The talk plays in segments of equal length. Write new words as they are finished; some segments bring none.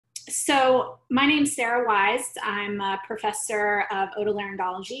So my name's Sarah Wise. I'm a professor of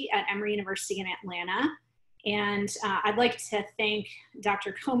otolaryngology at Emory University in Atlanta. And I'd like to thank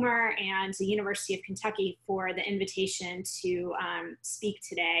Dr. Comer and the University of Kentucky for the invitation to speak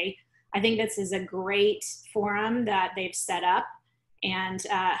today. I think this is a great forum that they've set up. And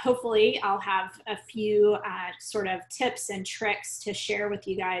hopefully I'll have a few sort of tips and tricks to share with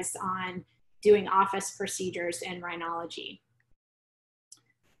you guys on doing office procedures in rhinology.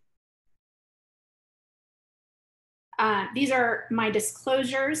 These are my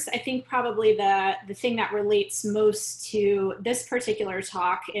disclosures. I think probably the thing that relates most to this particular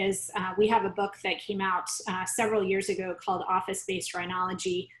talk is we have a book that came out several years ago called Office-Based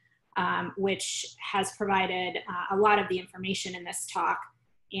Rhinology, which has provided a lot of the information in this talk,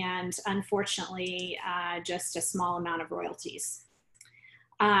 and unfortunately, just a small amount of royalties.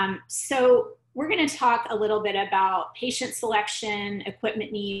 So we're going to talk a little bit about patient selection,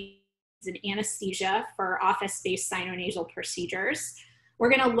 equipment needs, and anesthesia for office-based sinonasal procedures. We're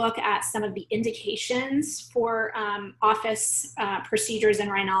going to look at some of the indications for office procedures in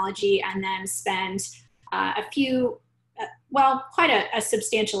rhinology, and then spend quite a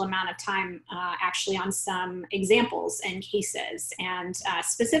substantial amount of time actually on some examples and cases, and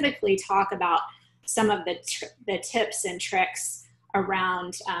specifically talk about some of the tips and tricks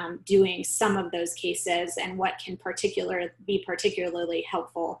around doing some of those cases and what can be particularly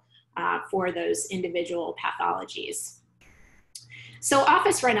helpful for those individual pathologies. So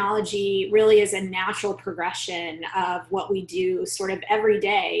office rhinology really is a natural progression of what we do sort of every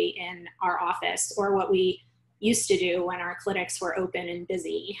day in our office, or what we used to do when our clinics were open and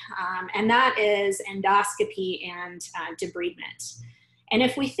busy. And that is endoscopy and debridement. And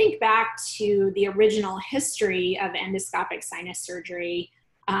if we think back to the original history of endoscopic sinus surgery,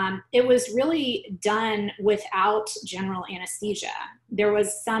 it was really done without general anesthesia. There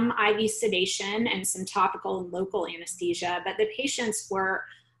was some IV sedation and some topical and local anesthesia, but the patients were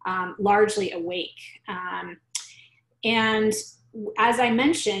largely awake. And as I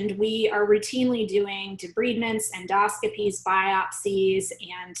mentioned, we are routinely doing debridements, endoscopies, biopsies,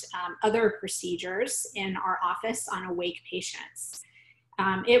 and other procedures in our office on awake patients.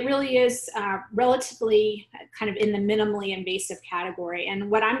 It really is relatively kind of in the minimally invasive category.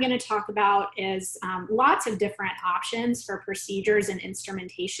 And what I'm going to talk about is lots of different options for procedures and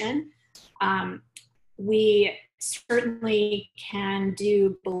instrumentation. We certainly can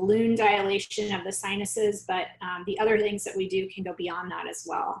do balloon dilation of the sinuses, but the other things that we do can go beyond that as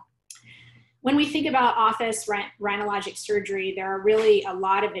well. When we think about office rhinologic surgery, there are really a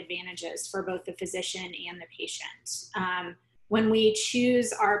lot of advantages for both the physician and the patient. When we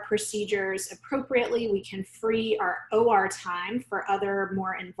choose our procedures appropriately, we can free our OR time for other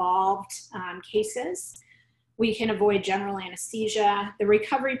more involved cases. We can avoid general anesthesia. The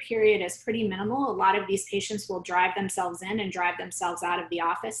recovery period is pretty minimal. A lot of these patients will drive themselves in and drive themselves out of the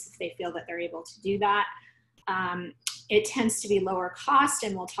office if they feel that they're able to do that. It tends to be lower cost,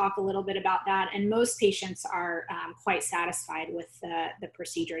 and we'll talk a little bit about that. And most patients are quite satisfied with the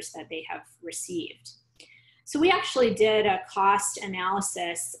procedures that they have received. So we actually did a cost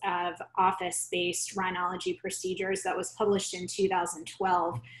analysis of office-based rhinology procedures that was published in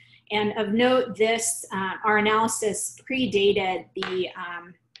 2012. And of note, our analysis predated the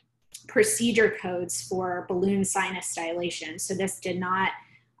procedure codes for balloon sinus dilation. So this did not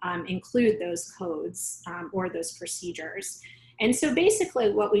include those codes or those procedures. And so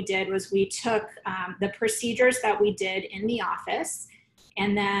basically what we did was we took the procedures that we did in the office,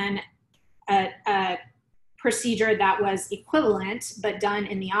 and then a procedure that was equivalent but done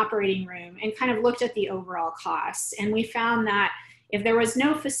in the operating room, and kind of looked at the overall costs. And we found that if there was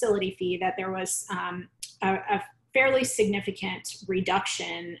no facility fee, that there was a fairly significant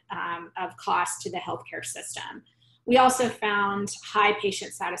reduction of cost to the healthcare system. We also found high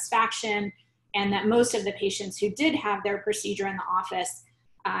patient satisfaction, and that most of the patients who did have their procedure in the office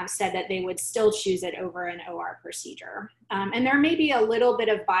said that they would still choose it over an OR procedure. And there may be a little bit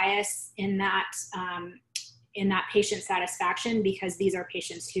of bias in that patient satisfaction, because these are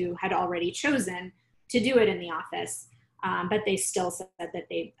patients who had already chosen to do it in the office, but they still said that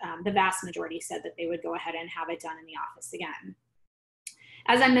the vast majority said that they would go ahead and have it done in the office again.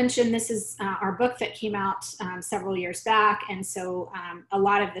 As I mentioned, this is our book that came out several years back, and so a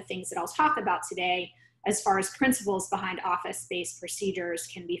lot of the things that I'll talk about today as far as principles behind office-based procedures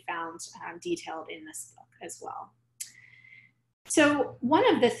can be found detailed in this book as well. So one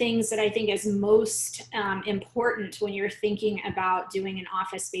of the things that I think is most important when you're thinking about doing an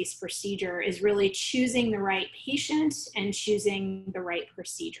office-based procedure is really choosing the right patient and choosing the right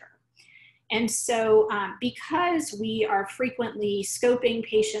procedure. And so because we are frequently scoping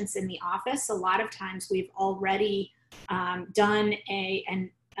patients in the office, a lot of times we've already done a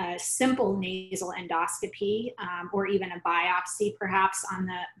simple nasal endoscopy or even a biopsy perhaps on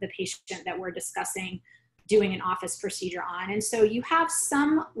the patient that we're discussing doing an office procedure on. And so you have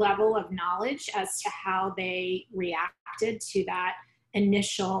some level of knowledge as to how they reacted to that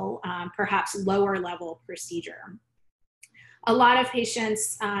initial, perhaps lower level procedure. A lot of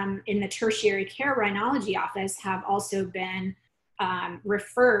patients in the tertiary care rhinology office have also been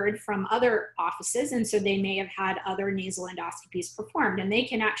referred from other offices, and so they may have had other nasal endoscopies performed, and they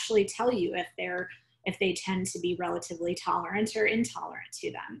can actually tell you if they tend to be relatively tolerant or intolerant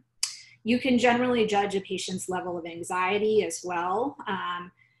to them. You can generally judge a patient's level of anxiety as well,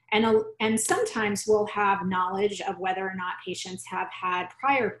 and sometimes we'll have knowledge of whether or not patients have had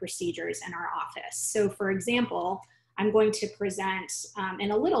prior procedures in our office. So for example, I'm going to present in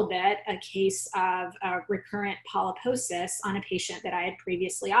a little bit a case of recurrent polyposis on a patient that I had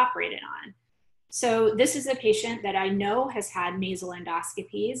previously operated on. So this is a patient that I know has had nasal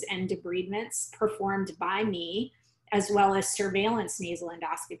endoscopies and debridements performed by me, as well as surveillance nasal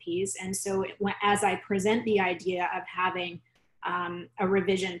endoscopies. And so as I present the idea of having a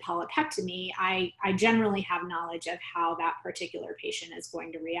revision polypectomy, I generally have knowledge of how that particular patient is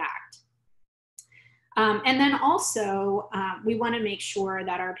going to react. And then also, we want to make sure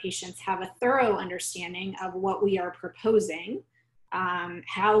that our patients have a thorough understanding of what we are proposing,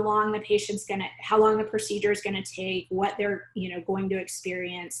 how long the procedure is going to take, what they're going to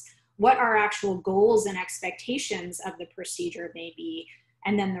experience, what our actual goals and expectations of the procedure may be,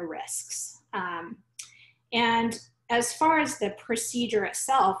 and then the risks. And as far as the procedure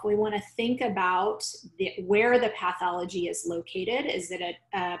itself, we want to think about where the pathology is located. Is it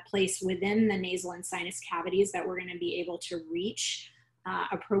a place within the nasal and sinus cavities that we're going to be able to reach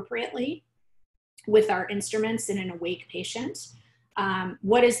appropriately with our instruments in an awake patient?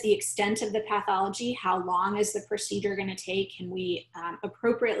 What is the extent of the pathology? How long is the procedure going to take? Can we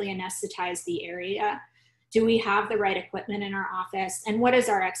appropriately anesthetize the area? Do we have the right equipment in our office? And what is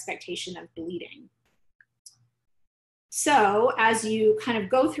our expectation of bleeding? So as you kind of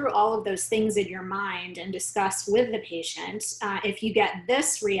go through all of those things in your mind and discuss with the patient, if you get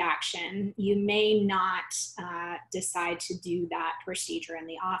this reaction, you may not decide to do that procedure in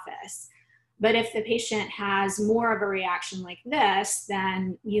the office. But if the patient has more of a reaction like this,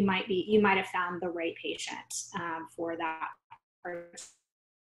 then you might have found the right patient for that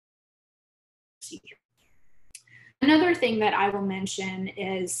procedure. Another thing that I will mention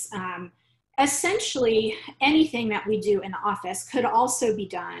is essentially anything that we do in the office could also be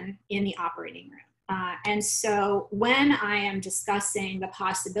done in the operating room. And so when I am discussing the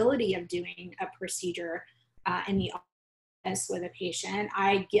possibility of doing a procedure in the office with a patient,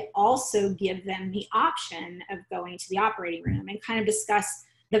 I also give them the option of going to the operating room and kind of discuss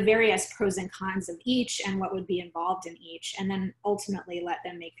the various pros and cons of each and what would be involved in each, and then ultimately let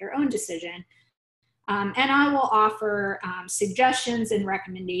them make their own decision. And I will offer suggestions and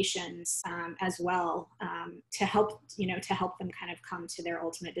recommendations as well to help them kind of come to their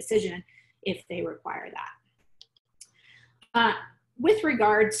ultimate decision if they require that. With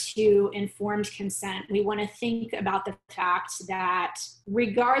regard to informed consent, we want to think about the fact that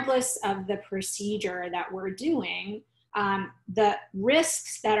regardless of the procedure that we're doing, the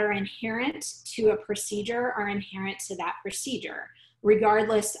risks that are inherent to a procedure are inherent to that procedure,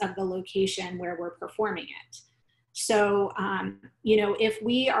 regardless of the location where we're performing it. So, if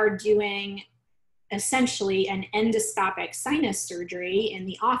we are doing essentially an endoscopic sinus surgery in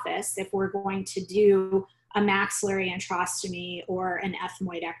the office, if we're going to do a maxillary antrostomy or an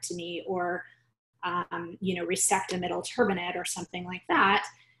ethmoidectomy or, resect a middle turbinate or something like that,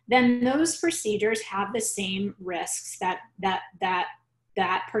 then those procedures have the same risks that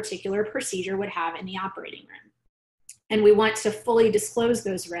particular procedure would have in the operating room. And we want to fully disclose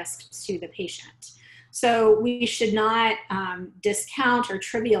those risks to the patient. So we should not discount or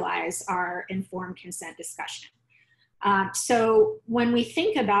trivialize our informed consent discussion. So when we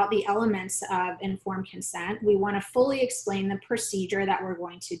think about the elements of informed consent, we want to fully explain the procedure that we're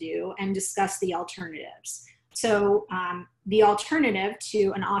going to do and discuss the alternatives. So the alternative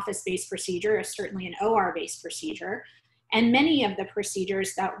to an office-based procedure is certainly an OR-based procedure. And many of the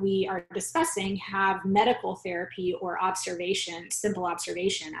procedures that we are discussing have medical therapy or observation, simple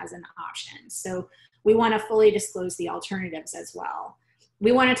observation as an option. So we want to fully disclose the alternatives as well.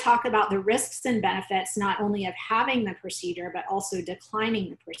 We want to talk about the risks and benefits, not only of having the procedure, but also declining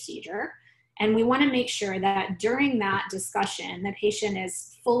the procedure. And we want to make sure that during that discussion, the patient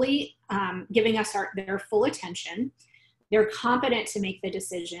is fully giving us their full attention, they're competent to make the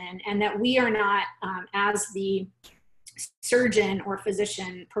decision, and that we are not, as the surgeon or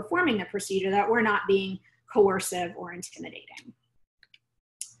physician performing the procedure, that we're not being coercive or intimidating.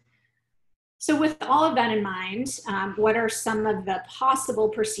 So with all of that in mind, what are some of the possible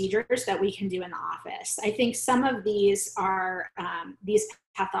procedures that we can do in the office? I think some of these are, these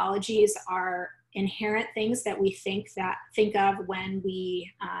pathologies are inherent things that we think of when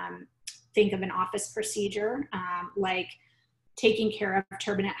we think of an office procedure, like taking care of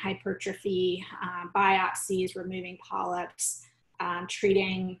turbinate hypertrophy, biopsies, removing polyps,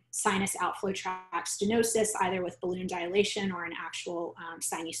 treating sinus outflow tract stenosis, either with balloon dilation or an actual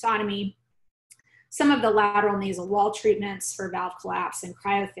sinusotomy. Some of the lateral nasal wall treatments for valve collapse and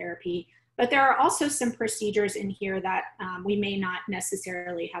cryotherapy, but there are also some procedures in here that we may not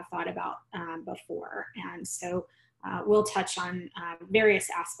necessarily have thought about before. And so we'll touch on various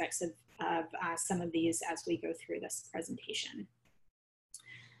aspects of some of these as we go through this presentation.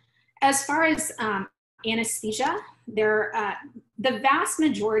 As far as anesthesia, the vast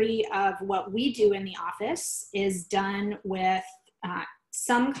majority of what we do in the office is done with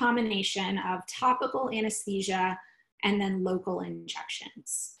some combination of topical anesthesia and then local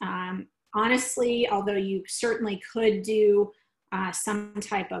injections. Honestly, although you certainly could do some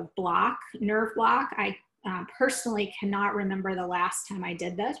type of block, nerve block, I personally cannot remember the last time I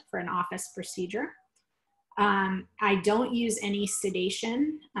did that for an office procedure. I don't use any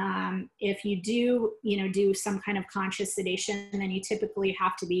sedation. If you do, do some kind of conscious sedation, then you typically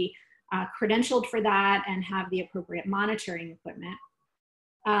have to be credentialed for that and have the appropriate monitoring equipment.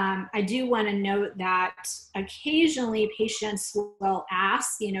 I do want to note that occasionally patients will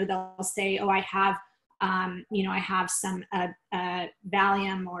ask, they'll say, oh, I have some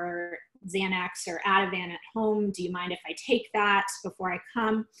Valium or Xanax or Ativan at home. Do you mind if I take that before I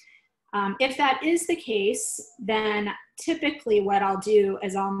come? If that is the case, then typically what I'll do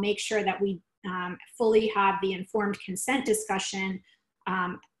is I'll make sure that we fully have the informed consent discussion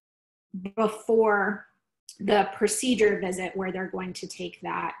before the procedure visit where they're going to take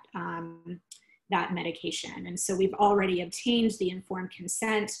that, that medication. And so we've already obtained the informed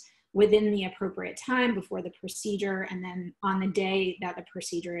consent within the appropriate time before the procedure, and then on the day that the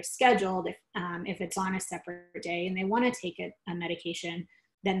procedure is scheduled, if it's on a separate day and they want to take a medication,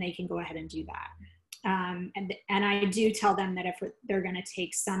 then they can go ahead and do that. And I do tell them that if they're going to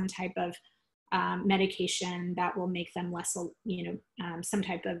take some type of medication that will make them less, some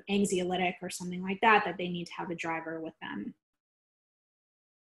type of anxiolytic or something like that, that they need to have a driver with them.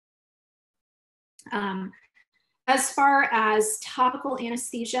 As far as topical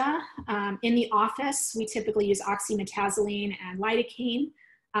anesthesia, in the office, we typically use oxymetazoline and lidocaine,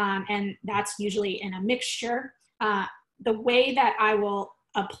 and that's usually in a mixture. The way that I will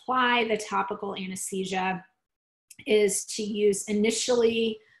apply the topical anesthesia is to use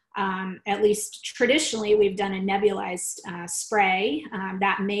initially, at least traditionally, we've done a nebulized spray.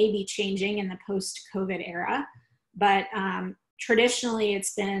 That may be changing in the post-COVID era, but traditionally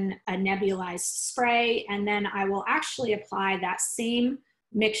it's been a nebulized spray, and then I will actually apply that same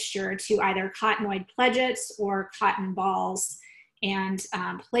mixture to either cottonoid pledgets or cotton balls and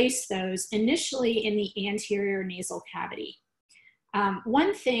place those initially in the anterior nasal cavity.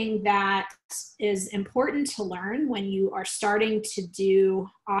 One thing that is important to learn when you are starting to do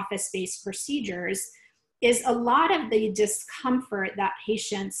office-based procedures is a lot of the discomfort that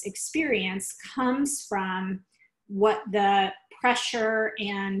patients experience comes from what the pressure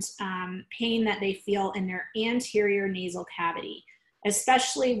and pain that they feel in their anterior nasal cavity,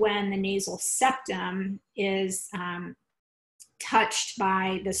 especially when the nasal septum is touched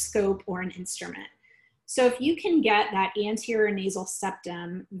by the scope or an instrument. So if you can get that anterior nasal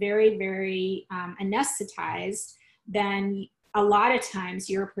septum very, very anesthetized, then a lot of times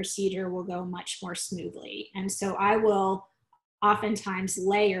your procedure will go much more smoothly. And so I will oftentimes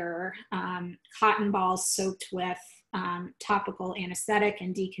layer cotton balls soaked with topical anesthetic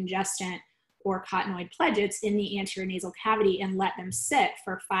and decongestant or cottonoid pledgets in the anterior nasal cavity and let them sit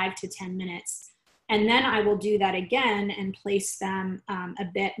for 5 to 10 minutes. And then I will do that again and place them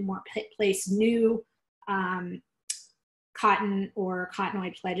place new cotton or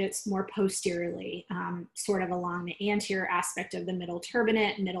cottonoid pledgets more posteriorly, sort of along the anterior aspect of the middle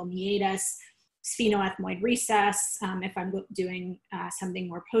turbinate, middle meatus, sphenoethmoid recess, if I'm doing something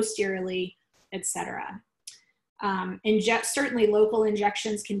more posteriorly, etc. Certainly local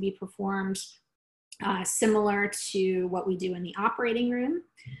injections can be performed similar to what we do in the operating room.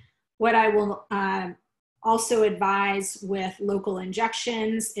 What I will also advise with local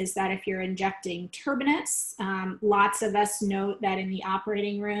injections is that if you're injecting turbinates, lots of us note that in the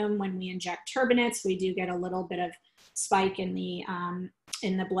operating room, when we inject turbinates, we do get a little bit of spike in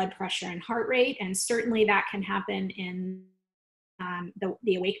the blood pressure and heart rate. And certainly that can happen in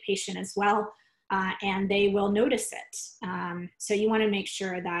the awake patient as well. And they will notice it. So you want to make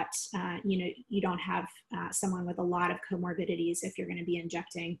sure that you don't have someone with a lot of comorbidities if you're going to be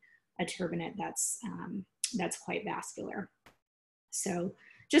injecting a turbinate that's quite vascular. So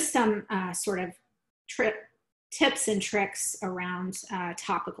just some sort of tips and tricks around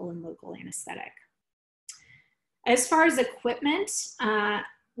topical and local anesthetic. As far as equipment,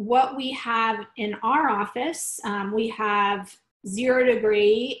 what we have in our office, we have 0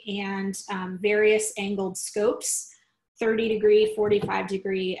 degree and various angled scopes, 30 degree, 45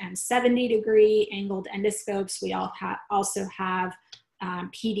 degree, and 70 degree angled endoscopes. We also have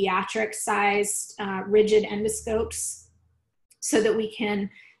pediatric sized rigid endoscopes so that we can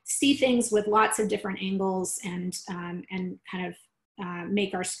see things with lots of different angles and kind of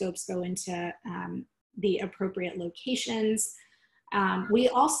make our scopes go into the appropriate locations. We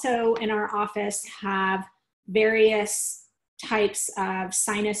also in our office have various types of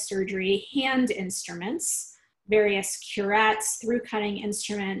sinus surgery hand instruments, various curettes, through-cutting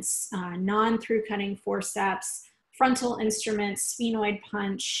instruments, non-through-cutting forceps, frontal instruments, sphenoid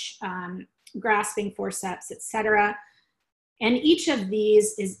punch, grasping forceps, etc. And each of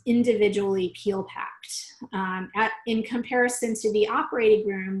these is individually peel packed. In comparison to the operating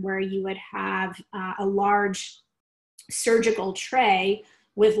room where you would have a large surgical tray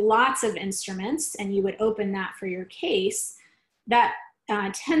with lots of instruments and you would open that for your case, that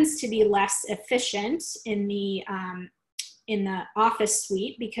tends to be less efficient in the office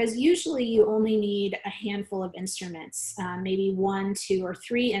suite because usually you only need a handful of instruments, maybe 1, 2, or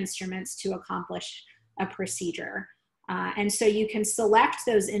 3 instruments to accomplish a procedure. And so you can select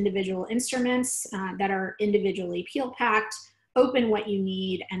those individual instruments that are individually peel packed, open what you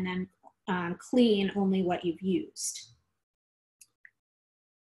need, and then clean only what you've used.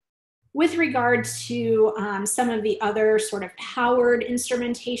 With regard to some of the other sort of powered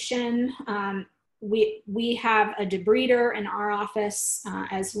instrumentation, we have a debrider in our office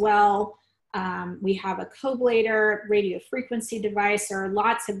as well. We have a coblator, radio frequency device. There are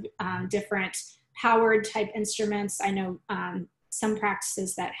lots of different powered type instruments. I know some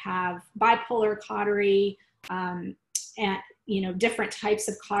practices that have bipolar cautery and different types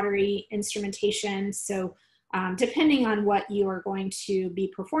of cautery instrumentation. So depending on what you are going to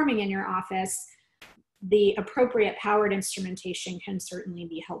be performing in your office, the appropriate powered instrumentation can certainly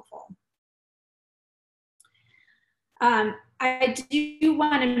be helpful. I do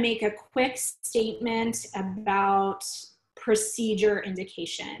want to make a quick statement about procedure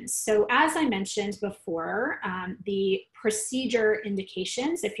indications. So as I mentioned before, the procedure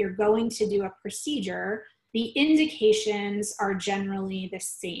indications, if you're going to do a procedure, the indications are generally the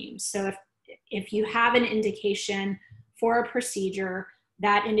same. So if you have an indication for a procedure,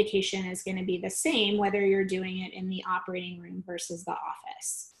 that indication is going to be the same whether you're doing it in the operating room versus the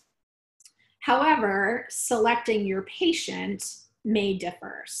office. However, selecting your patient may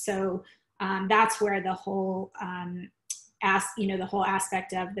differ. So that's where the whole the whole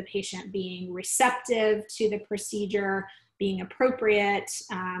aspect of the patient being receptive to the procedure, being appropriate,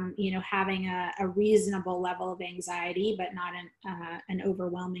 having a reasonable level of anxiety, but not an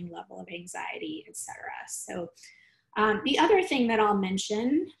overwhelming level of anxiety, etc. So the other thing that I'll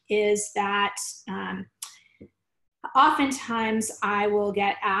mention is that oftentimes I will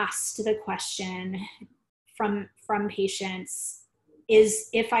get asked the question from patients, is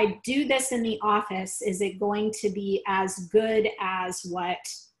if I do this in the office, is it going to be as good as what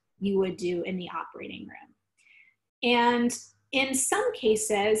you would do in the operating room? And in some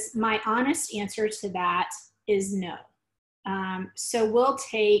cases, my honest answer to that is no. So we'll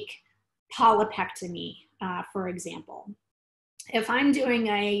take polypectomy, for example. If I'm doing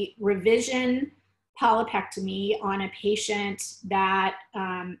a revision polypectomy on a patient that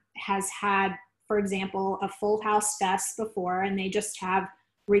has had, for example, a full house vest before, and they just have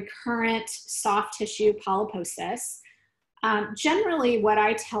recurrent soft tissue polyposis, generally what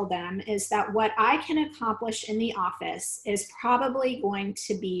I tell them is that what I can accomplish in the office is probably going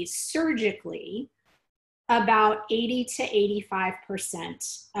to be surgically about 80 to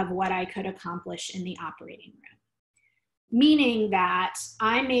 85% of what I could accomplish in the operating room. Meaning that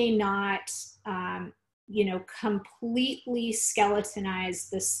I may not, completely skeletonize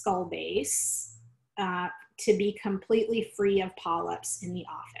the skull base to be completely free of polyps in the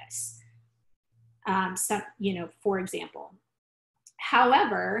office. For example.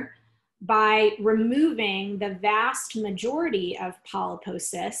 However, by removing the vast majority of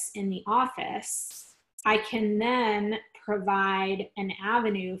polyposis in the office, I can then provide an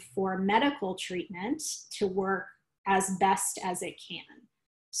avenue for medical treatment to work as best as it can.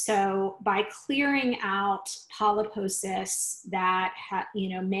 So by clearing out polyposis that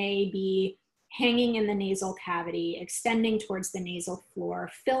may be hanging in the nasal cavity, extending towards the nasal floor,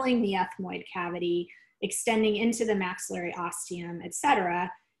 filling the ethmoid cavity, extending into the maxillary ostium,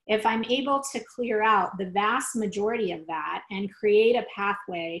 etc., if I'm able to clear out the vast majority of that and create a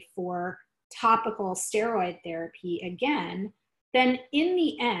pathway for topical steroid therapy again, then in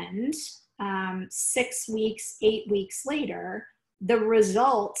the end, 6 weeks, 8 weeks later, the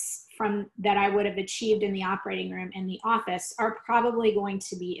results from that I would have achieved in the operating room and the office are probably going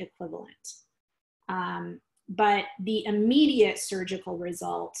to be equivalent. But the immediate surgical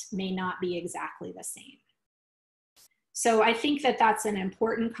result may not be exactly the same. So I think that that's an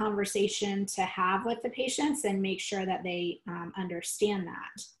important conversation to have with the patients and make sure that they understand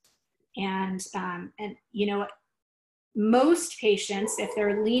that. And most patients, if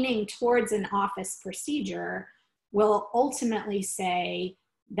they're leaning towards an office procedure, will ultimately say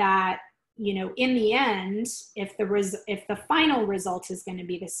that, in the end, if the final result is going to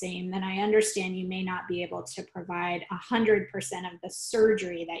be the same, then I understand you may not be able to provide 100% of the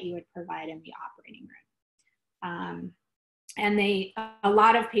surgery that you would provide in the operating room. And a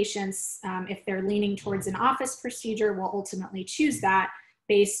lot of patients, if they're leaning towards an office procedure, will ultimately choose that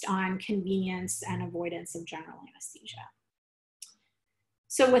based on convenience and avoidance of general anesthesia.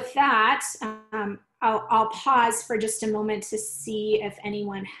 So with that, I'll pause for just a moment to see if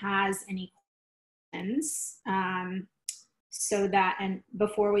anyone has any questions, and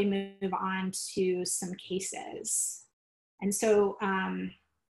before we move on to some cases. And so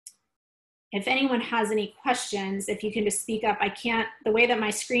if anyone has any questions, if you can just speak up. The way that my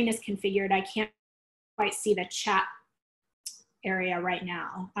screen is configured, I can't quite see the chat area right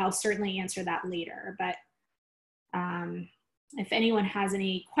now. I'll certainly answer that later, but if anyone has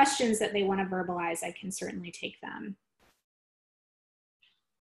any questions that they want to verbalize, I can certainly take them.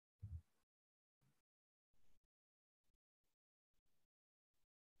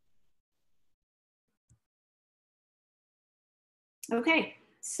 Okay,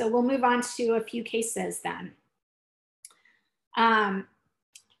 so we'll move on to a few cases then.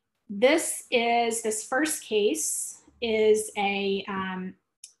 This first case is a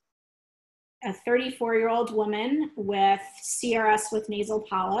 34-year-old woman with CRS with nasal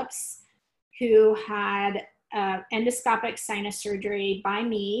polyps who had endoscopic sinus surgery by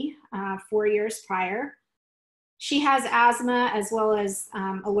me 4 years prior. She has asthma as well as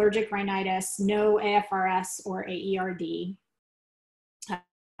allergic rhinitis, no AFRS or AERD.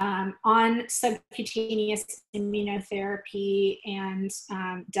 On subcutaneous immunotherapy and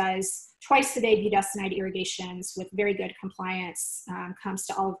does twice-a-day budesonide irrigations with very good compliance, comes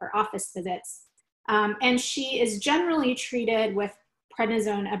to all of her office visits. And she is generally treated with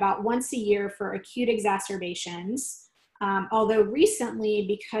prednisone about once a year for acute exacerbations. Although recently,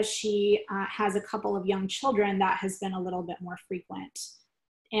 because she has a couple of young children, that has been a little bit more frequent.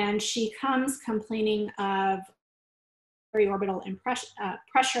 And she comes complaining of periorbital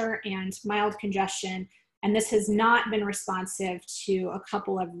pressure and mild congestion, and this has not been responsive to a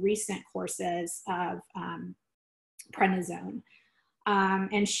couple of recent courses of prednisone.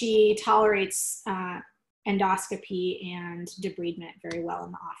 And she tolerates endoscopy and debridement very well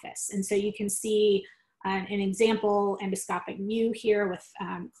in the office. And so you can see an example endoscopic view here with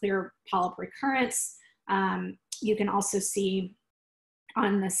clear polyp recurrence. You can also see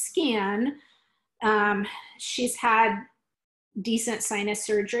on the scan, she's had decent sinus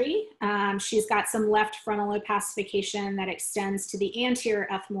surgery. She's got some left frontal opacification that extends to the anterior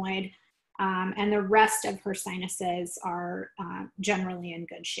ethmoid, and the rest of her sinuses are generally in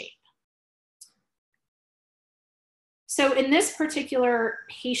good shape. So in this particular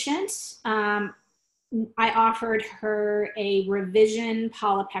patient, I offered her a revision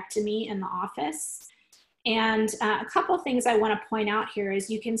polypectomy in the office. And a couple of things I want to point out here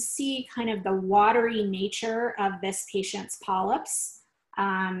is you can see kind of the watery nature of this patient's polyps.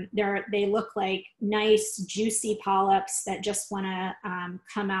 They look like nice, juicy polyps that just want to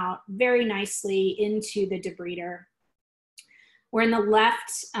come out very nicely into the debrider. Where in the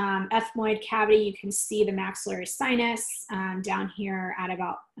left ethmoid cavity, you can see the maxillary sinus down here at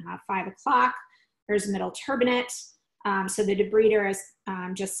about 5 o'clock. There's middle turbinate. So the debrider is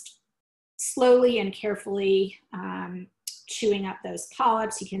just slowly and carefully chewing up those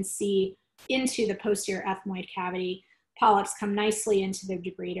polyps. You can see into the posterior ethmoid cavity. Polyps come nicely into the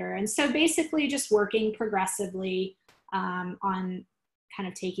debrider. And so basically just working progressively on kind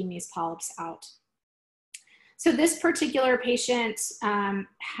of taking these polyps out. So this particular patient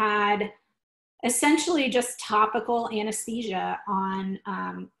had essentially just topical anesthesia on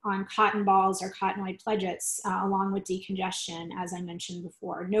cotton balls or cottonoid pledgets along with decongestion, as I mentioned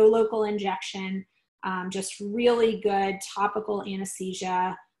before. No local injection, just really good topical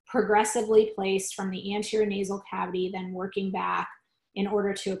anesthesia, progressively placed from the anterior nasal cavity, then working back in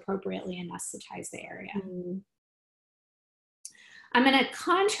order to appropriately anesthetize the area. I'm going to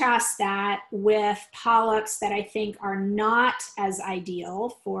contrast that with polyps that I think are not as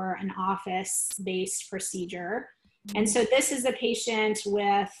ideal for an office-based procedure. And so this is a patient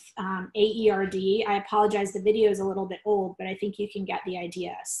with AERD. I apologize, the video is a little bit old, but I think you can get the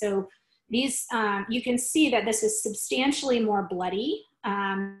idea. So these, you can see that this is substantially more bloody.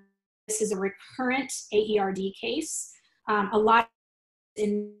 This is a recurrent AERD case. A lot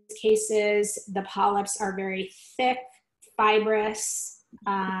in cases, the polyps are very thick, fibrous,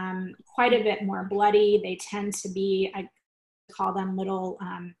 quite a bit more bloody. They tend to be, I call them little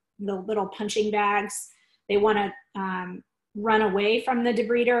punching bags. They want to run away from the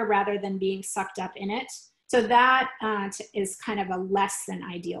debrider rather than being sucked up in it. So that is kind of a less than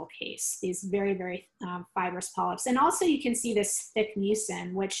ideal case, these very, very fibrous polyps. And also you can see this thick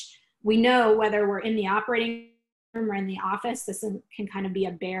mucin, which we know whether we're in the operating room or in the office, this can kind of be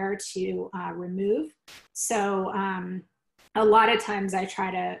a bear to remove. So a lot of times I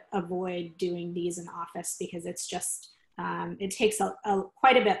try to avoid doing these in the office because it's just, it takes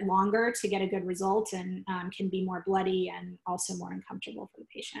quite a bit longer to get a good result and can be more bloody and also more uncomfortable for the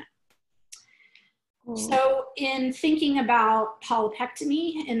patient. So in thinking about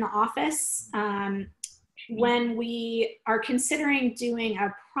polypectomy in the office, when we are considering doing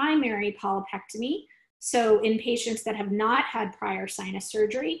a primary polypectomy, so in patients that have not had prior sinus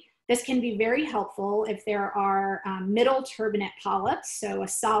surgery, this can be very helpful if there are middle turbinate polyps, so a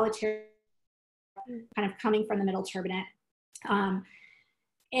solitary kind of coming from the middle turbinate. And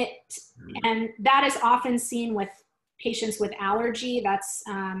that is often seen with patients with allergy. That's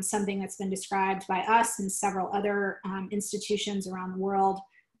something that's been described by us and several other institutions around the world.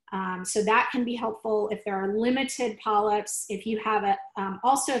 So that can be helpful if there are limited polyps. If you have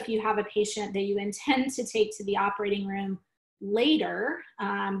also if you have a patient that you intend to take to the operating room later,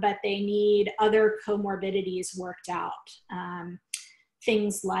 but they need other comorbidities worked out.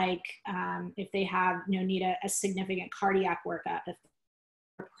 Things like if they have, need a significant cardiac workup, if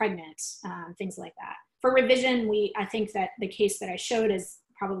they're pregnant, things like that. For revision, I think that the case that I showed is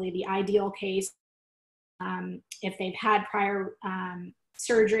probably the ideal case. If they've had prior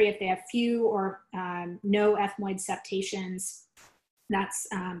surgery, if they have few or no ethmoid septations, that's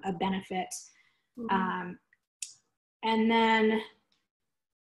a benefit. And then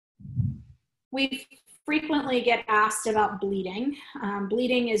we frequently get asked about bleeding.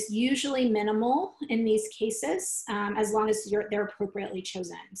 Bleeding is usually minimal in these cases as long as they're appropriately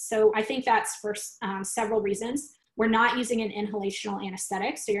chosen. So I think that's for several reasons. We're not using an inhalational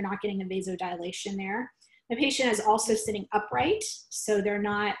anesthetic, so you're not getting a vasodilation there. The patient is also sitting upright, so they're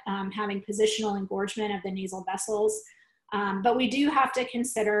not having positional engorgement of the nasal vessels. But we do have to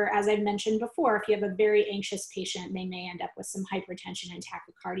consider, as I've mentioned before, if you have a very anxious patient, they may end up with some hypertension and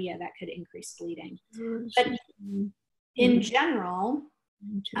tachycardia that could increase bleeding. But in general,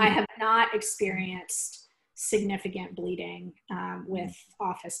 I have not experienced significant bleeding with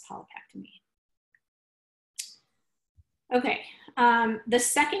office polypectomy. Okay, the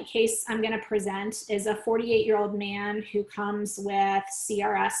second case I'm going to present is a 48-year-old man who comes with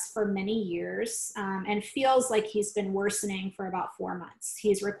CRS for many years and feels like he's been worsening for about 4 months.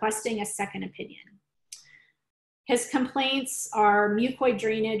 He's requesting a second opinion. His complaints are mucoid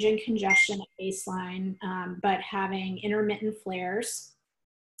drainage and congestion at baseline, but having intermittent flares.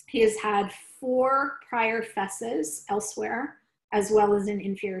 He has had 4 prior fesses elsewhere, as well as an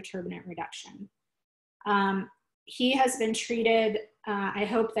inferior turbinate reduction. He has been treated, I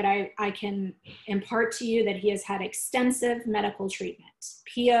hope that I can impart to you that he has had extensive medical treatment,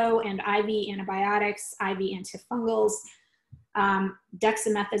 PO and IV antibiotics, IV antifungals,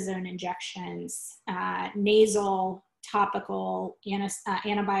 dexamethasone injections, nasal, topical,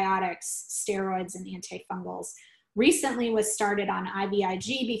 antibiotics, steroids, and antifungals. Recently was started on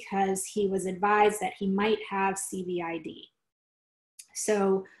IVIG because he was advised that he might have CVID.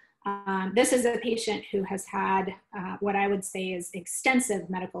 So this is a patient who has had what I would say is extensive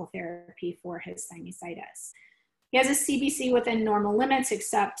medical therapy for his sinusitis. He has a CBC within normal limits,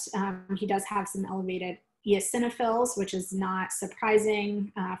 except he does have some elevated eosinophils, which is not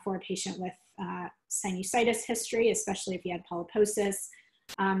surprising for a patient with sinusitis history, especially if he had polyposis.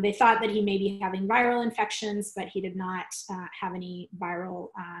 They thought that he may be having viral infections, but he did not have any viral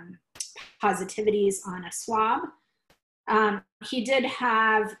positivities on a swab. He did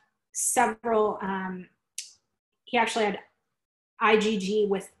have several, he actually had IgG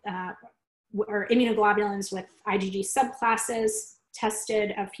with, or immunoglobulins with IgG subclasses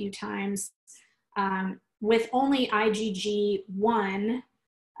tested a few times, with only IgG1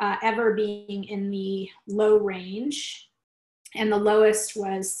 ever being in the low range, and the lowest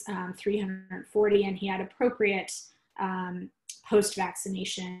was 340, and he had appropriate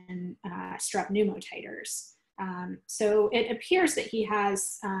post-vaccination strep pneumo titers. So it appears that he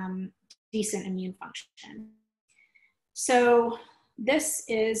has decent immune function. So this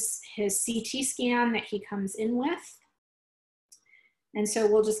is his CT scan that he comes in with. And so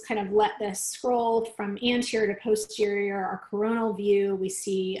we'll just kind of let this scroll from anterior to posterior. Our coronal view, we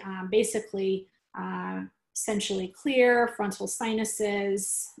see basically essentially clear frontal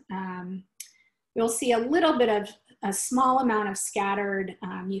sinuses. You'll see a little bit of a small amount of scattered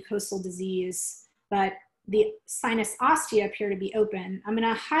mucosal disease, but the sinus ostia appear to be open. I'm going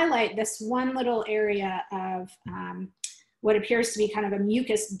to highlight this one little area of what appears to be kind of a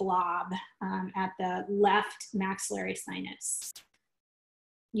mucus blob at the left maxillary sinus,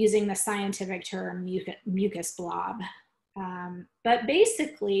 using the scientific term mucus blob. But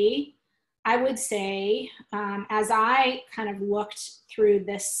basically, I would say, as I kind of looked through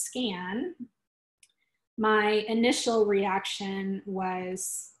this scan, my initial reaction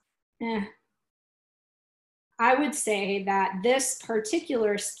was, I would say that this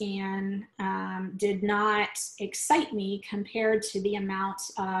particular scan did not excite me compared to the amount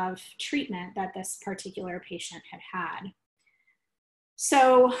of treatment that this particular patient had had.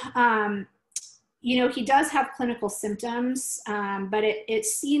 So, you know, he does have clinical symptoms, but it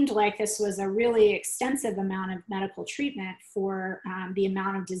seemed like this was a really extensive amount of medical treatment for the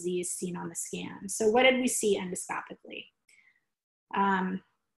amount of disease seen on the scan. So what did we see endoscopically?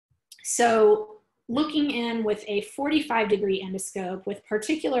 So looking in with a 45-degree endoscope with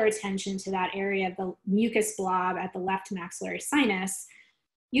particular attention to that area of the mucus blob at the left maxillary sinus,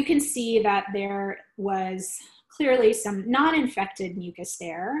 you can see that there was clearly some non-infected mucus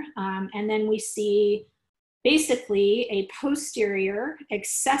there. And then we see basically a posterior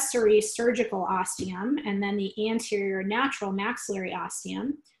accessory surgical ostium and then the anterior natural maxillary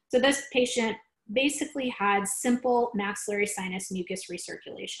ostium. So this patient basically had simple maxillary sinus mucus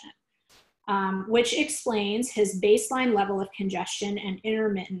recirculation, which explains his baseline level of congestion and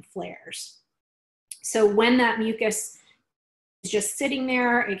intermittent flares. So when that mucus is just sitting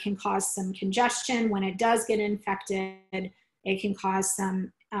there, it can cause some congestion. When it does get infected, it can cause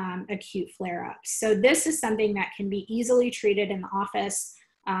some acute flare-ups. So this is something that can be easily treated in the office.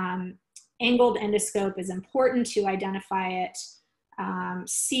 Angled endoscope is important to identify it,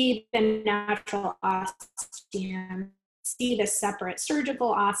 see the natural ostium, see the separate surgical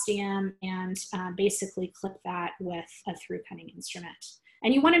ostium, and basically clip that with a through cutting instrument.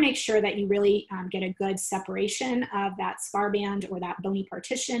 And you want to make sure that you really get a good separation of that scar band or that bony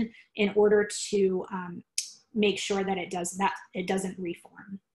partition in order to make sure that it doesn't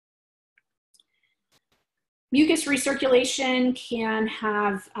reform. Mucus recirculation can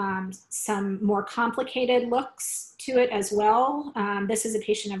have some more complicated looks to it as well. This is a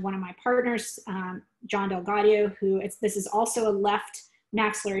patient of one of my partners, John Delgadio, this is also a left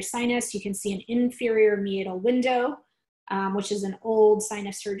maxillary sinus. You can see an inferior meatal window, which is an old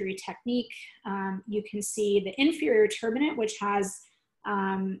sinus surgery technique. You can see the inferior turbinate, which has,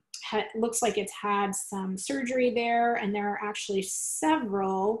 looks like it's had some surgery there, and there are actually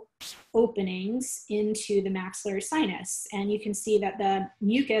several openings into the maxillary sinus. And you can see that the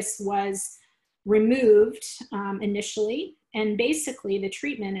mucus was removed initially, and basically the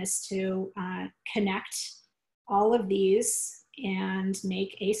treatment is to connect all of these and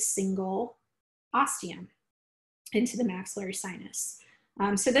make a single ostium into the maxillary sinus.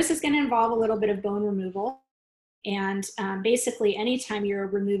 So this is going to involve a little bit of bone removal. And basically, anytime you're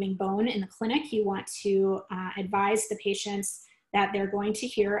removing bone in the clinic, you want to advise the patients that they're going to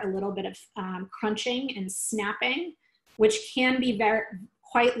hear a little bit of crunching and snapping, which can be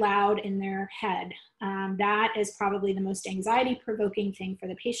quite loud in their head. That is probably the most anxiety-provoking thing for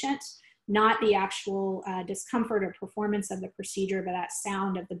the patient, not the actual discomfort or performance of the procedure, but that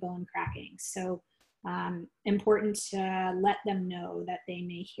sound of the bone cracking. So important to let them know that they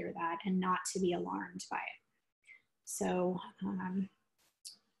may hear that and not to be alarmed by it. So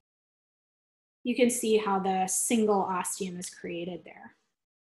you can see how the single ostium is created there.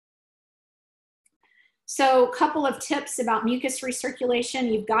 So a couple of tips about mucus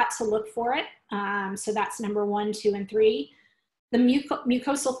recirculation. You've got to look for it. So that's number 1, 2, and 3. The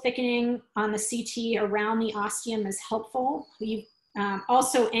mucosal thickening on the CT around the ostium is helpful.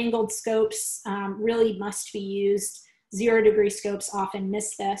 Also, angled scopes really must be used 0-degree scopes often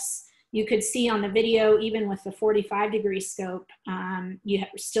miss this. You could see on the video, even with the 45-degree scope, you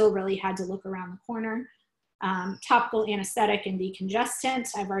still really had to look around the corner. Topical anesthetic and decongestant,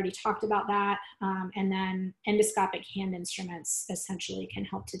 I've already talked about that. And then endoscopic hand instruments essentially can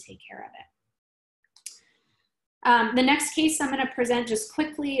help to take care of it. The next case I'm going to present just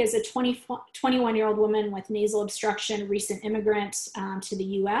quickly is a 21-year-old woman with nasal obstruction, recent immigrant to the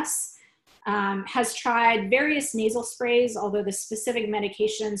US. Has tried various nasal sprays, although the specific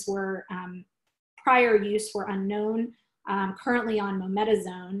medications were prior use were unknown. Currently on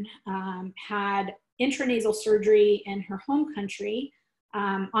mometasone, had intranasal surgery in her home country.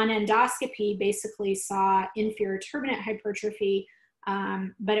 On endoscopy, basically saw inferior turbinate hypertrophy,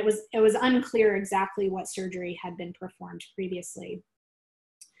 but it was unclear exactly what surgery had been performed previously.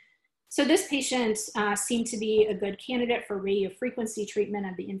 So this patient seemed to be a good candidate for radiofrequency treatment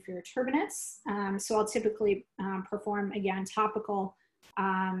of the inferior turbinates. So I'll typically perform, again, topical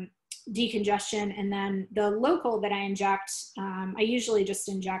decongestion, and then the local that I inject, I usually just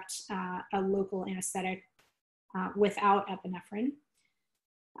inject a local anesthetic without epinephrine.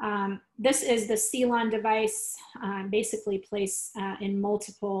 This is the Celon device, basically placed in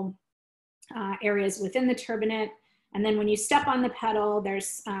multiple areas within the turbinate. And then when you step on the pedal,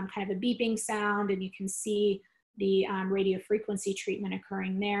 there's kind of a beeping sound, and you can see the radiofrequency treatment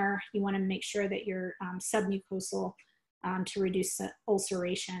occurring there. You want to make sure that you're submucosal to reduce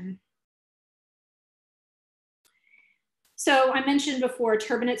ulceration. So I mentioned before,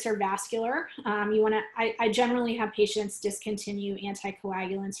 turbinates are vascular. I generally have patients discontinue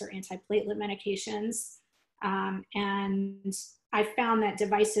anticoagulants or antiplatelet medications. And I found that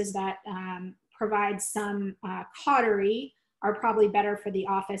devices that provide some cautery are probably better for the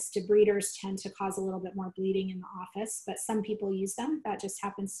office. Debriders tend to cause a little bit more bleeding in the office, but some people use them. That just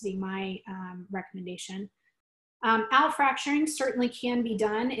happens to be my recommendation. Outfracturing certainly can be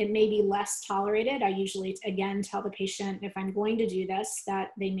done. It may be less tolerated. I usually, again, tell the patient if I'm going to do this,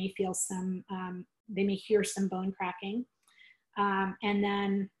 that they may feel some, they may hear some bone cracking. And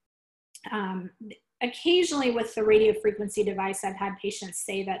then occasionally with the radiofrequency device, I've had patients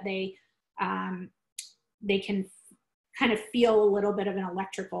say that they can kind of feel a little bit of an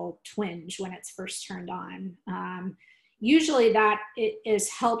electrical twinge when it's first turned on. Usually that it is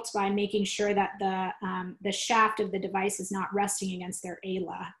helped by making sure that the shaft of the device is not resting against their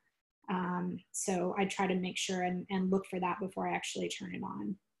ala. So I try to make sure and look for that before I actually turn it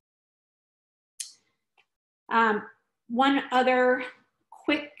on. One other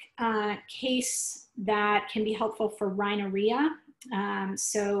quick case that can be helpful for rhinorrhea.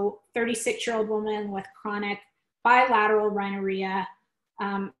 So 36-year-old woman with chronic bilateral rhinorrhea,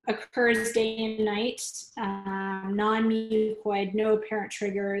 occurs day and night, non-mucoid, no apparent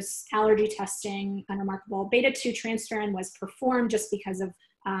triggers, allergy testing, unremarkable. Beta-2 transferrin was performed just because of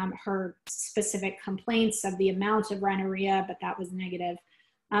her specific complaints of the amount of rhinorrhea, but that was negative.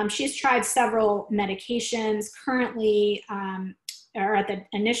 She's tried several medications. Currently, or at the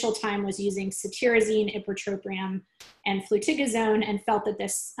initial time, was using cetirizine, ipratropium, and fluticasone, and felt that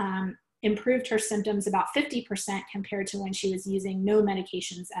this improved her symptoms about 50% compared to when she was using no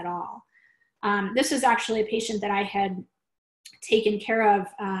medications at all. This was actually a patient that I had taken care of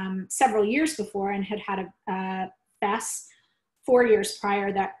several years before and had a FES 4 years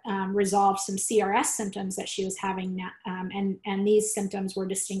prior that resolved some CRS symptoms that she was having, and these symptoms were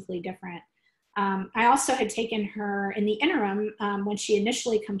distinctly different. I also had taken her in the interim when she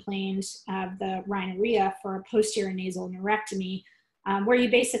initially complained of the rhinorrhea for a posterior nasal neurectomy, where you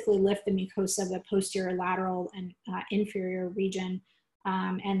basically lift the mucosa of the posterior lateral and inferior region,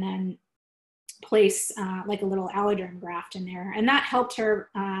 and then place like a little alloderm graft in there. And that helped her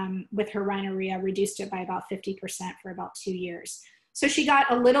with her rhinorrhea, reduced it by about 50% for about 2 years. So she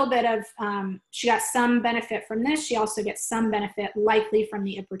got a little bit of, she got some benefit from this. She also gets some benefit likely from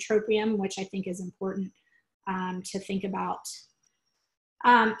the ipratropium, which I think is important to think about.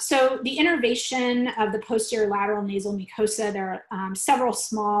 So the innervation of the posterior lateral nasal mucosa, there are several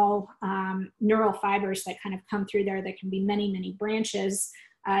small neural fibers that kind of come through there that can be many, many branches,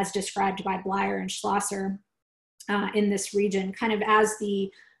 as described by Blyer and Schlosser in this region, kind of as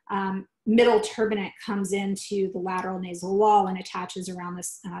the middle turbinate comes into the lateral nasal wall and attaches around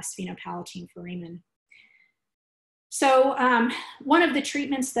this sphenopalatine foramen. So one of the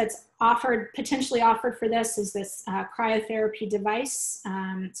treatments that's potentially offered for this is this cryotherapy device.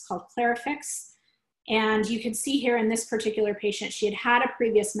 It's called Clarifix. And you can see here in this particular patient, she had had a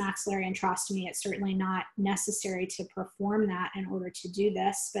previous maxillary antrostomy. It's certainly not necessary to perform that in order to do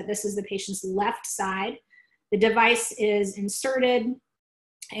this, but this is the patient's left side. The device is inserted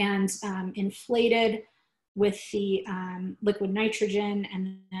and inflated with the liquid nitrogen,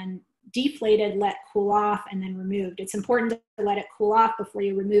 and then deflated, let cool off, and then removed. It's important to let it cool off before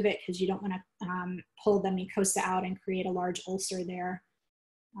you remove it because you don't want to pull the mucosa out and create a large ulcer there.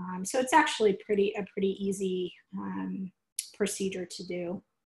 So it's actually a pretty easy procedure to do.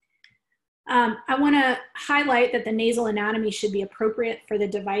 I want to highlight that the nasal anatomy should be appropriate for the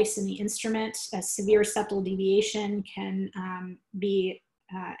device and the instrument. A severe septal deviation can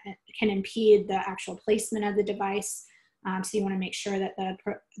impede the actual placement of the device. So you want to make sure that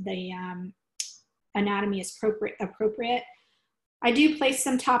the anatomy is appropriate. I do place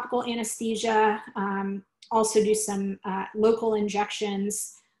some topical anesthesia, also do some local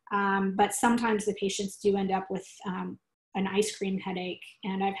injections, but sometimes the patients do end up with an ice cream headache.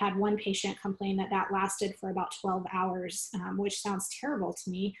 And I've had one patient complain that that lasted for about 12 hours, which sounds terrible to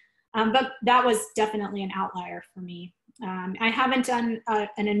me. But that was definitely an outlier for me. I haven't done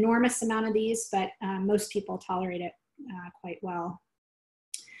an enormous amount of these, but most people tolerate it quite well.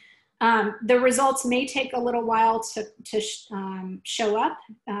 The results may take a little while to show up.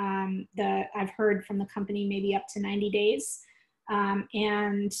 I've heard from the company maybe up to 90 days.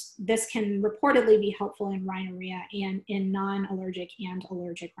 And this can reportedly be helpful in rhinorrhea and in non-allergic and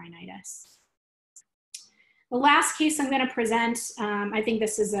allergic rhinitis. The last case I'm going to present, I think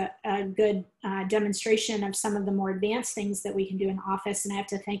this is a good demonstration of some of the more advanced things that we can do in the office. And I have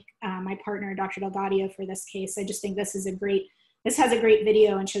to thank my partner, Dr. Delgadio, for this case. I just think this has a great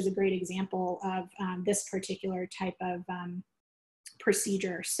video and shows a great example of this particular type of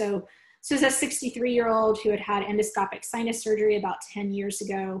procedure. So this is a 63-year-old who had endoscopic sinus surgery about 10 years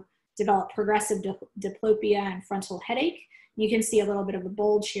ago, developed progressive diplopia and frontal headache. You can see a little bit of a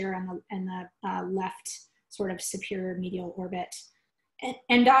bulge here in the left sort of superior medial orbit.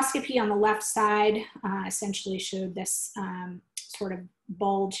 Endoscopy on the left side essentially showed this sort of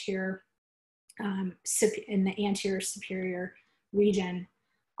bulge here in the anterior superior region.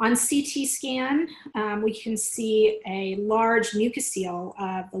 On CT scan, we can see a large mucocele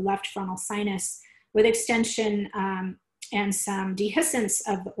of the left frontal sinus with extension and some dehiscence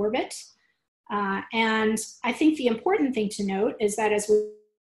of the orbit. And I think the important thing to note is that as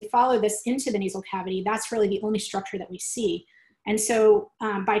we follow this into the nasal cavity, that's really the only structure that we see. And so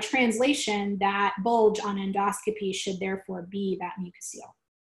by translation, that bulge on endoscopy should therefore be that mucocele.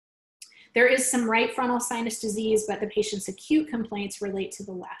 There is some right frontal sinus disease, but the patient's acute complaints relate to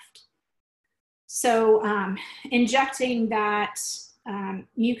the left. So injecting that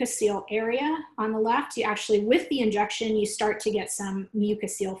mucocele area on the left, you actually, with the injection, you start to get some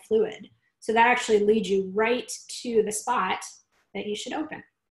mucocele fluid. So that actually leads you right to the spot that you should open.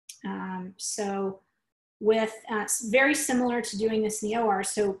 So with, very similar to doing this in the OR,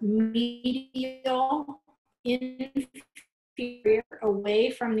 so medial, inferior,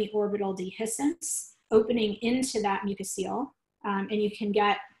 away from the orbital dehiscence, opening into that mucocele, and you can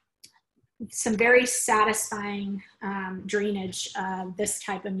get some very satisfying drainage of this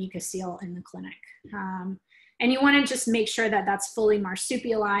type of mucocele in the clinic. And you want to just make sure that that's fully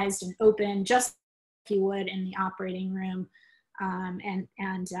marsupialized and open, just like you would in the operating room, and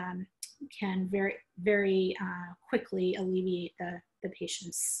can very, very quickly alleviate the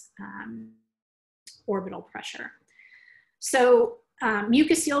patient's orbital pressure. So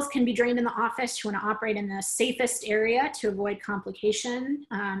mucoceles can be drained in the office. You want to operate in the safest area to avoid complication.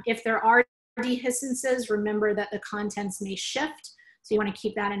 If there are dehiscences, remember that the contents may shift. So you want to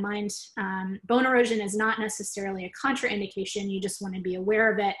keep that in mind. Bone erosion is not necessarily a contraindication. You just want to be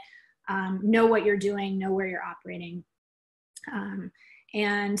aware of it, know what you're doing, know where you're operating.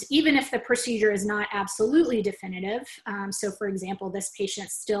 And even if the procedure is not absolutely definitive, so for example, this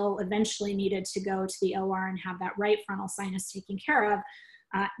patient still eventually needed to go to the OR and have that right frontal sinus taken care of,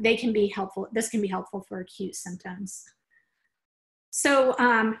 they can be helpful. This can be helpful for acute symptoms. So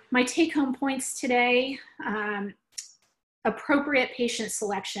my take-home points today, appropriate patient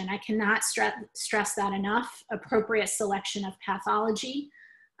selection. I cannot stress that enough. Appropriate selection of pathology.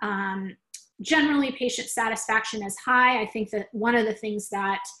 Generally, patient satisfaction is high. I think that one of the things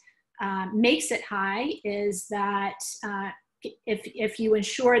that makes it high is that if you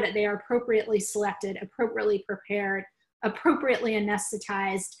ensure that they are appropriately selected, appropriately prepared, appropriately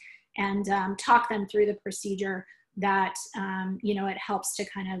anesthetized, and talk them through the procedure, that it helps to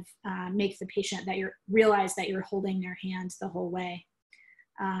kind of make the patient realize that you're holding their hand the whole way.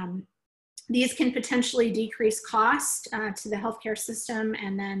 These can potentially decrease cost to the healthcare system,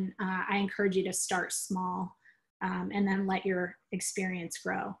 and then I encourage you to start small and then let your experience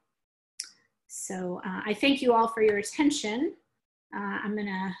grow. So I thank you all for your attention. I'm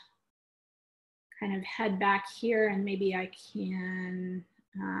gonna kind of head back here, and maybe I can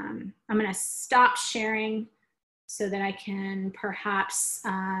I'm going to stop sharing so that I can perhaps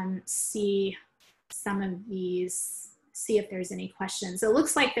see some of these, see if there's any questions. It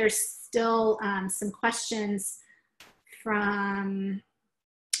looks like there's still some questions from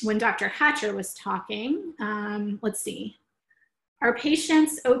when Dr. Hatcher was talking. Let's see. Are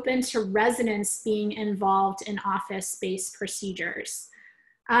patients open to residents being involved in office-based procedures?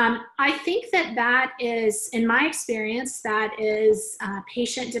 I think that that is, in my experience, that is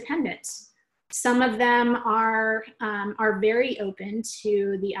patient dependent. Some of them are very open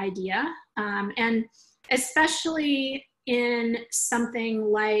to the idea, and especially in something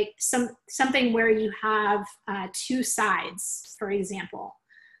like something where you have two sides, for example.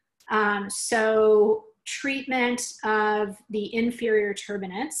 So treatment of the inferior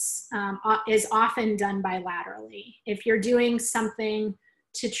turbinates is often done bilaterally. If you're doing something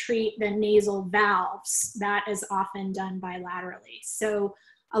to treat the nasal valves, that is often done bilaterally. So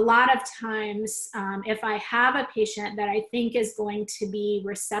a lot of times, if I have a patient that I think is going to be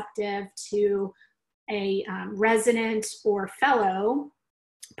receptive to a resident or fellow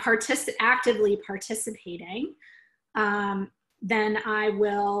actively participating, then I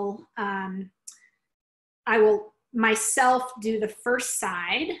will myself do the first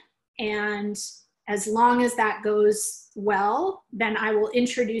side, and as long as that goes well, then I will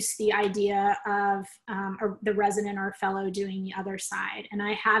introduce the idea of the resident or fellow doing the other side. And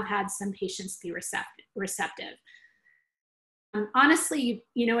I have had some patients be receptive. Honestly,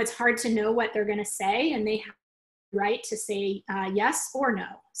 you know, it's hard to know what they're going to say, and they have the right to say yes or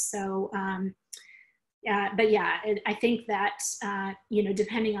no. So, but yeah, I think that, you know,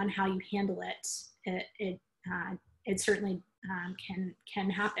 depending on how you handle it, it certainly can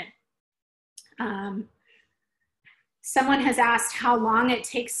happen. Someone has asked how long it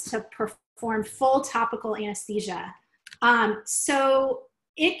takes to perform full topical anesthesia. So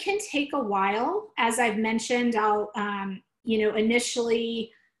it can take a while. As I've mentioned, I'll, you know,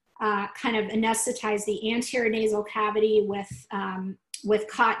 initially kind of anesthetize the anterior nasal cavity with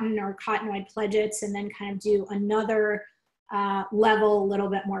cotton or cottonoid pledgets, and then kind of do another level a little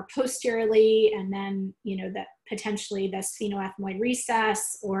bit more posteriorly, and then, you know, that potentially the sphenoethmoid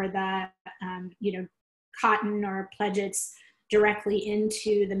recess or the, you know, cotton or pledgets directly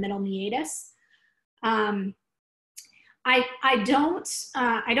into the middle meatus. I don't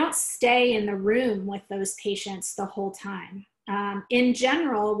stay in the room with those patients the whole time. In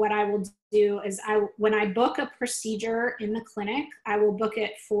general, what I will do is when I book a procedure in the clinic, I will book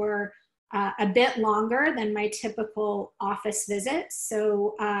it for a bit longer than my typical office visit.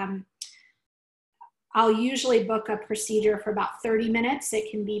 So I'll usually book a procedure for about 30 minutes. It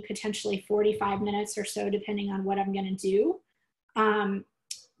can be potentially 45 minutes or so, depending on what I'm going to do.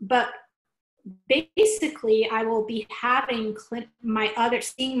 But basically, I will be having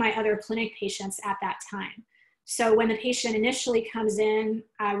seeing my other clinic patients at that time. So when the patient initially comes in,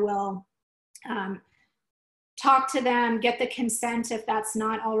 I will talk to them, get the consent if that's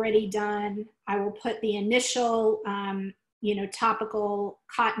not already done. I will put the initial you know, topical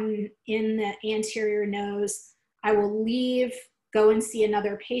cotton in the anterior nose. I will leave, go and see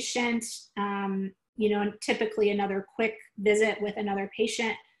another patient, you know, typically another quick visit with another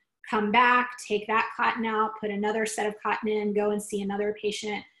patient, come back, take that cotton out, put another set of cotton in, go and see another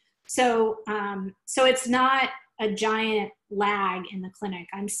patient. So, so it's not a giant lag in the clinic.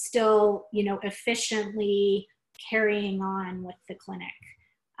 I'm still, you know, efficiently carrying on with the clinic.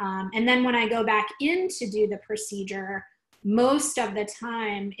 And then when I go back in to do the procedure, most of the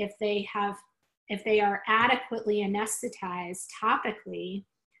time, if they are adequately anesthetized topically,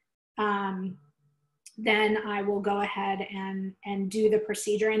 then I will go ahead and do the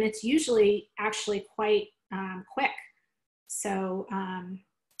procedure, and it's usually actually quite quick. So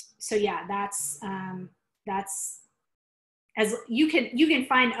so yeah, that's as you can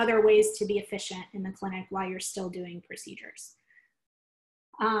find other ways to be efficient in the clinic while you're still doing procedures.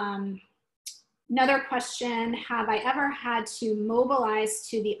 Another question, have I ever had to mobilize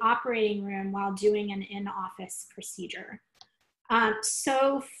to the operating room while doing an in-office procedure?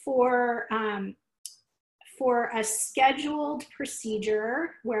 So for a scheduled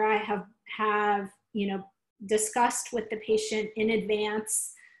procedure where I have you know, discussed with the patient in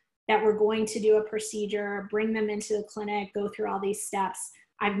advance that we're going to do a procedure, bring them into the clinic, go through all these steps,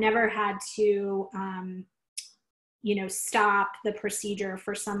 I've never had to you know, stop the procedure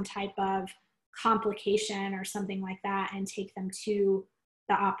for some type of complication or something like that and take them to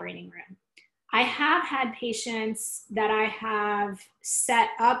the operating room. I have had patients that I have set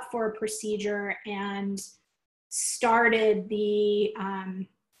up for a procedure and started the,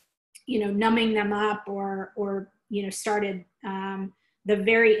 you know, numbing them up or you know, started the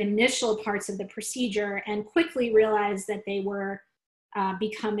very initial parts of the procedure and quickly realized that they were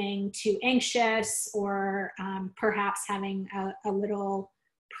becoming too anxious, or perhaps having a little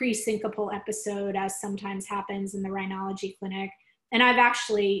pre-syncopal episode, as sometimes happens in the rhinology clinic. And I've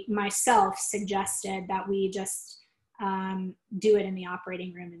actually myself suggested that we just do it in the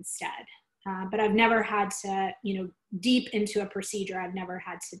operating room instead. But I've never had to, deep into a procedure, I've never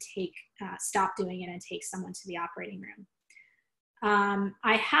had to stop doing it and take someone to the operating room.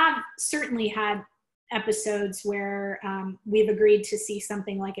 I have certainly had episodes where we've agreed to see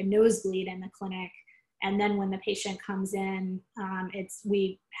something like a nosebleed in the clinic, and then when the patient comes in,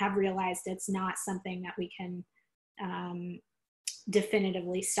 we have realized it's not something that we can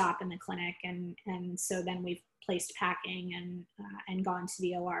definitively stop in the clinic, and so then we've placed packing and gone to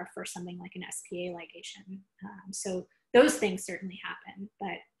the OR for something like an SPA ligation. So those things certainly happen,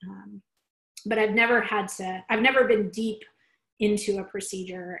 but I've never been deep into a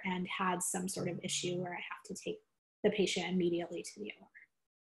procedure and had some sort of issue where I have to take the patient immediately to the OR.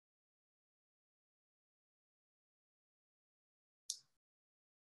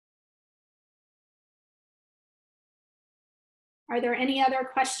 Are there any other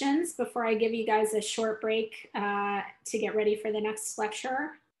questions before I give you guys a short break to get ready for the next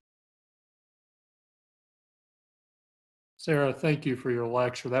lecture? Sarah, thank you for your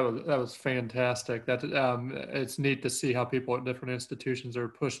lecture. That was fantastic. It's neat to see how people at different institutions are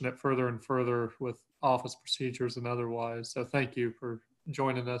pushing it further and further with office procedures and otherwise. So thank you for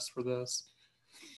joining us for this.